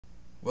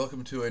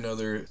Welcome to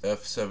another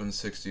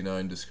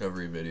F769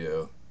 discovery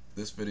video.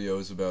 This video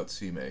is about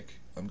CMake.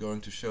 I'm going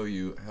to show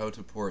you how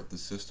to port the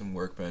System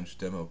Workbench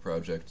demo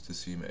project to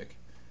CMake.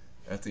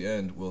 At the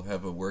end, we'll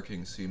have a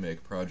working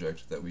CMake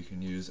project that we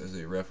can use as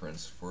a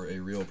reference for a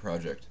real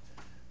project.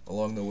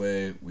 Along the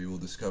way, we will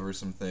discover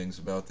some things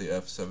about the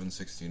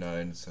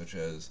F769, such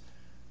as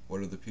what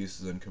are the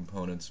pieces and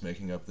components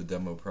making up the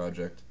demo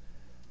project,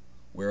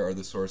 where are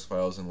the source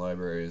files and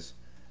libraries,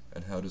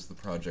 and how does the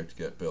project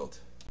get built.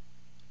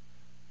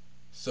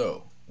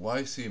 So,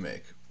 why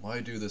CMake?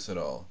 Why do this at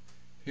all?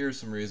 Here are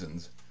some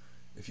reasons.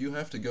 If you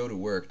have to go to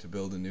work to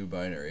build a new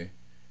binary,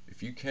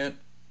 if you can't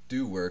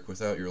do work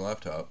without your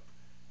laptop,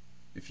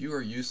 if you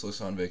are useless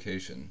on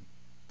vacation,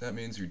 that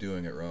means you're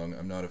doing it wrong.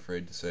 I'm not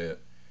afraid to say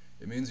it.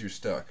 It means you're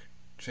stuck,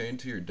 chained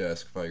to your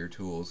desk by your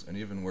tools, and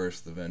even worse,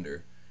 the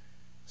vendor.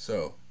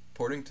 So,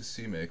 porting to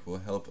CMake will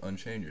help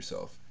unchain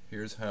yourself.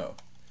 Here's how.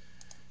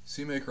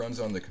 CMake runs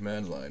on the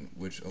command line,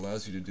 which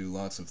allows you to do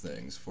lots of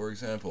things. For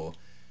example,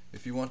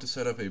 if you want to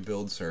set up a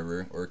build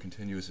server or a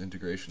continuous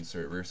integration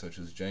server such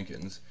as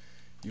Jenkins,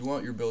 you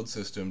want your build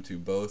system to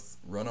both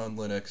run on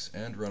Linux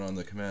and run on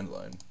the command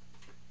line.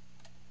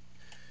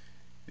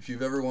 If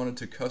you've ever wanted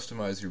to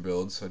customize your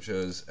build, such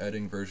as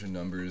adding version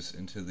numbers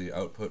into the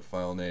output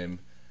file name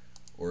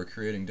or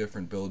creating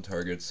different build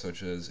targets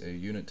such as a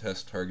unit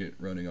test target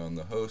running on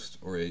the host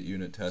or a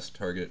unit test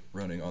target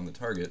running on the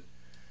target,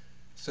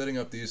 setting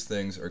up these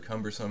things are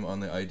cumbersome on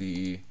the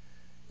IDE.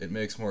 It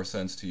makes more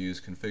sense to use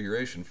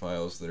configuration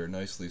files that are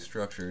nicely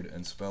structured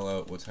and spell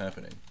out what's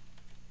happening.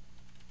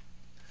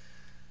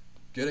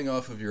 Getting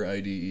off of your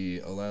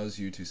IDE allows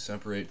you to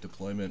separate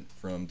deployment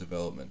from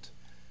development.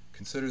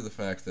 Consider the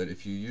fact that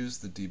if you use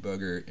the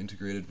debugger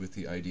integrated with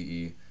the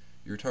IDE,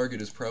 your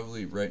target is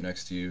probably right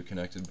next to you,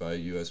 connected by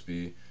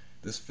USB.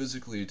 This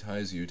physically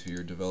ties you to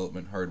your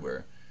development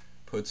hardware,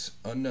 puts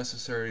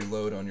unnecessary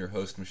load on your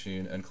host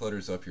machine, and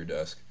clutters up your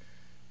desk.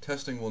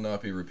 Testing will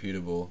not be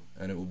repeatable,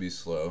 and it will be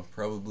slow,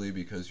 probably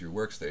because your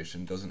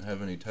workstation doesn't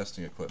have any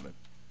testing equipment.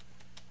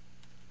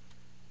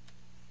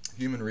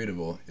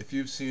 Humanreadable. If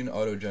you've seen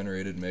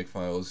auto-generated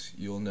Makefiles,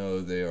 you'll know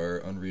they are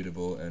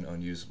unreadable and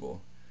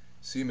unusable.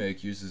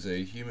 CMake uses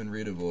a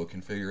Humanreadable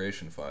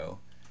configuration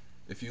file.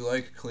 If you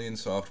like clean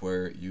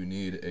software, you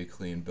need a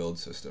clean build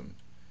system.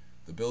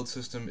 The build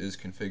system is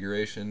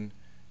configuration,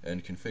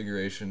 and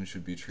configuration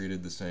should be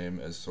treated the same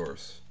as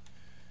source.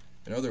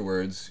 In other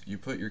words, you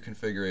put your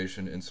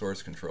configuration in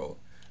source control.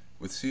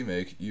 With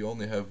CMake, you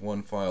only have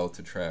one file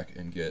to track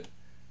and get,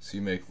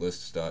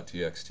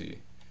 cmakelists.txt.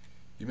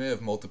 You may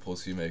have multiple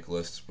CMake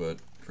lists, but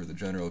for the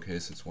general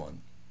case it's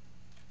one.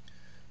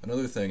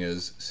 Another thing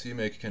is,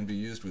 CMake can be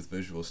used with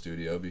Visual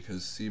Studio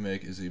because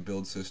CMake is a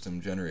build system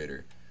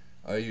generator.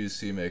 I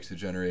use CMake to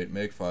generate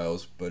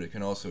Makefiles, but it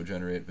can also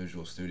generate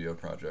Visual Studio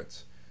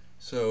projects.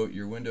 So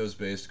your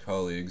Windows-based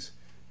colleagues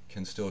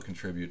can still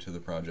contribute to the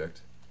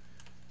project.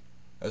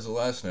 As a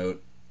last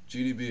note,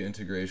 GDB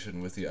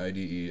integration with the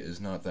IDE is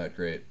not that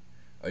great.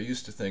 I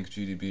used to think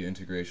GDB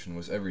integration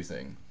was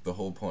everything, the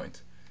whole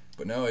point,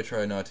 but now I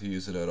try not to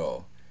use it at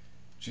all.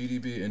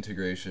 GDB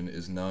integration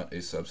is not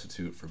a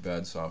substitute for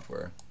bad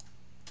software.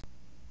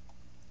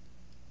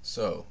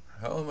 So,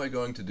 how am I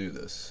going to do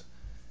this?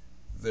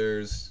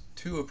 There's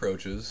two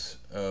approaches,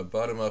 a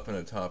bottom-up and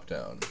a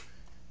top-down.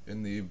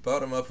 In the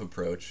bottom-up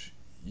approach,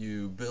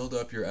 you build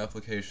up your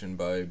application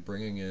by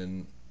bringing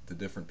in the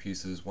different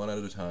pieces one at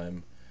a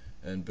time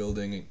and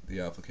building the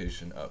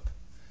application up.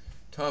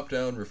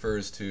 Top-down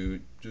refers to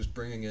just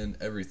bringing in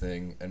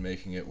everything and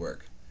making it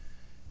work.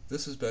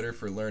 This is better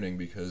for learning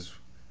because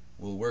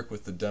we'll work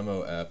with the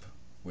demo app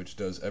which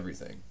does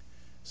everything.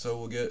 So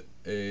we'll get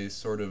a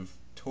sort of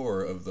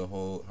tour of the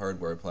whole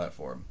hardware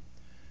platform.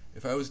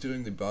 If I was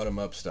doing the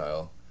bottom-up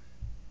style,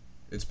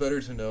 it's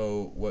better to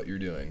know what you're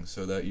doing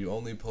so that you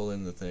only pull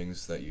in the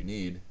things that you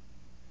need.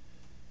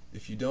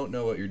 If you don't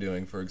know what you're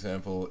doing, for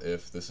example,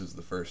 if this is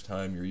the first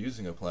time you're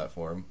using a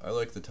platform, I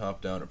like the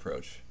top-down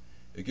approach.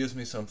 It gives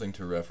me something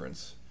to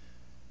reference.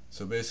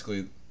 So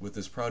basically, with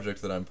this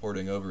project that I'm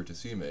porting over to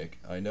CMake,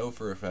 I know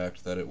for a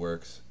fact that it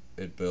works,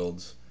 it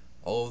builds,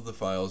 all of the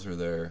files are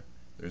there,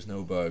 there's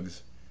no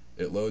bugs,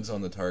 it loads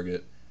on the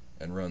target,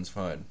 and runs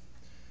fine.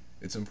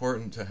 It's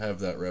important to have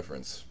that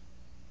reference.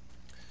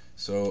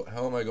 So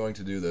how am I going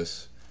to do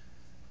this?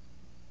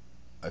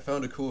 I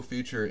found a cool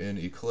feature in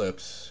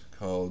Eclipse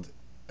called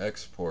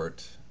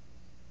export,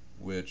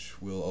 which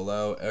will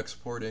allow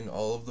exporting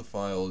all of the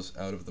files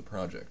out of the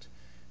project.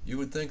 You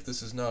would think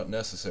this is not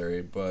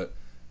necessary, but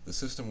the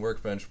System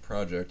Workbench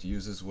project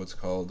uses what's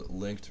called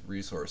linked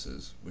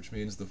resources, which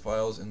means the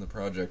files in the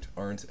project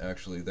aren't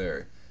actually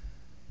there.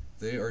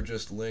 They are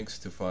just links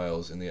to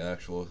files in the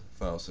actual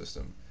file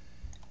system.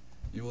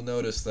 You will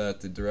notice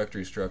that the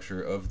directory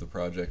structure of the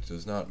project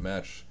does not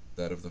match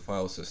that of the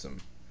file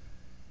system.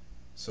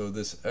 So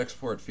this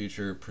export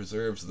feature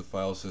preserves the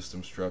file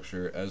system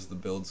structure as the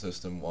build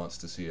system wants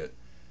to see it.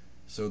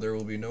 So there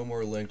will be no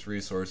more linked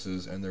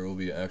resources and there will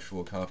be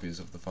actual copies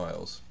of the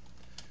files.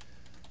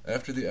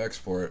 After the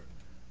export,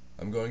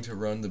 I'm going to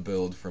run the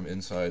build from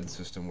inside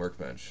System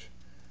Workbench.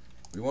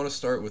 We want to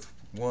start with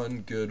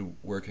one good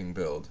working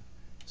build.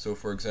 So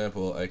for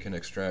example, I can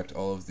extract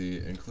all of the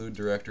include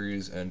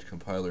directories and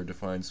compiler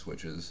defined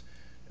switches,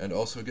 and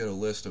also get a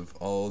list of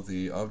all of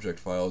the object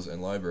files and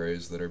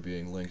libraries that are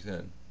being linked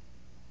in.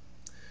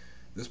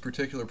 This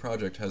particular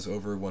project has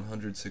over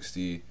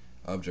 160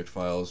 object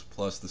files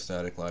plus the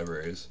static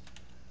libraries.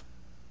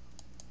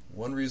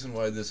 One reason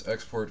why this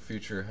export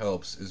feature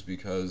helps is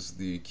because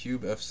the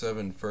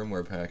F7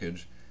 firmware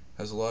package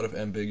has a lot of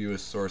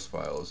ambiguous source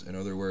files. In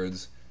other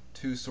words,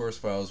 two source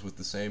files with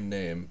the same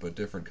name but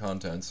different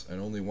contents,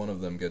 and only one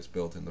of them gets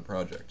built in the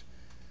project.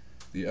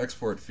 The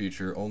export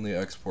feature only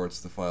exports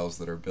the files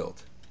that are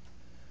built.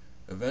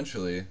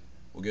 Eventually,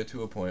 we'll get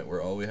to a point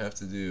where all we have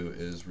to do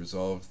is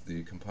resolve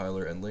the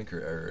compiler and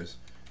linker errors,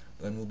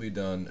 then we'll be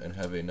done and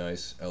have a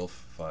nice ELF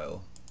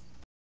file.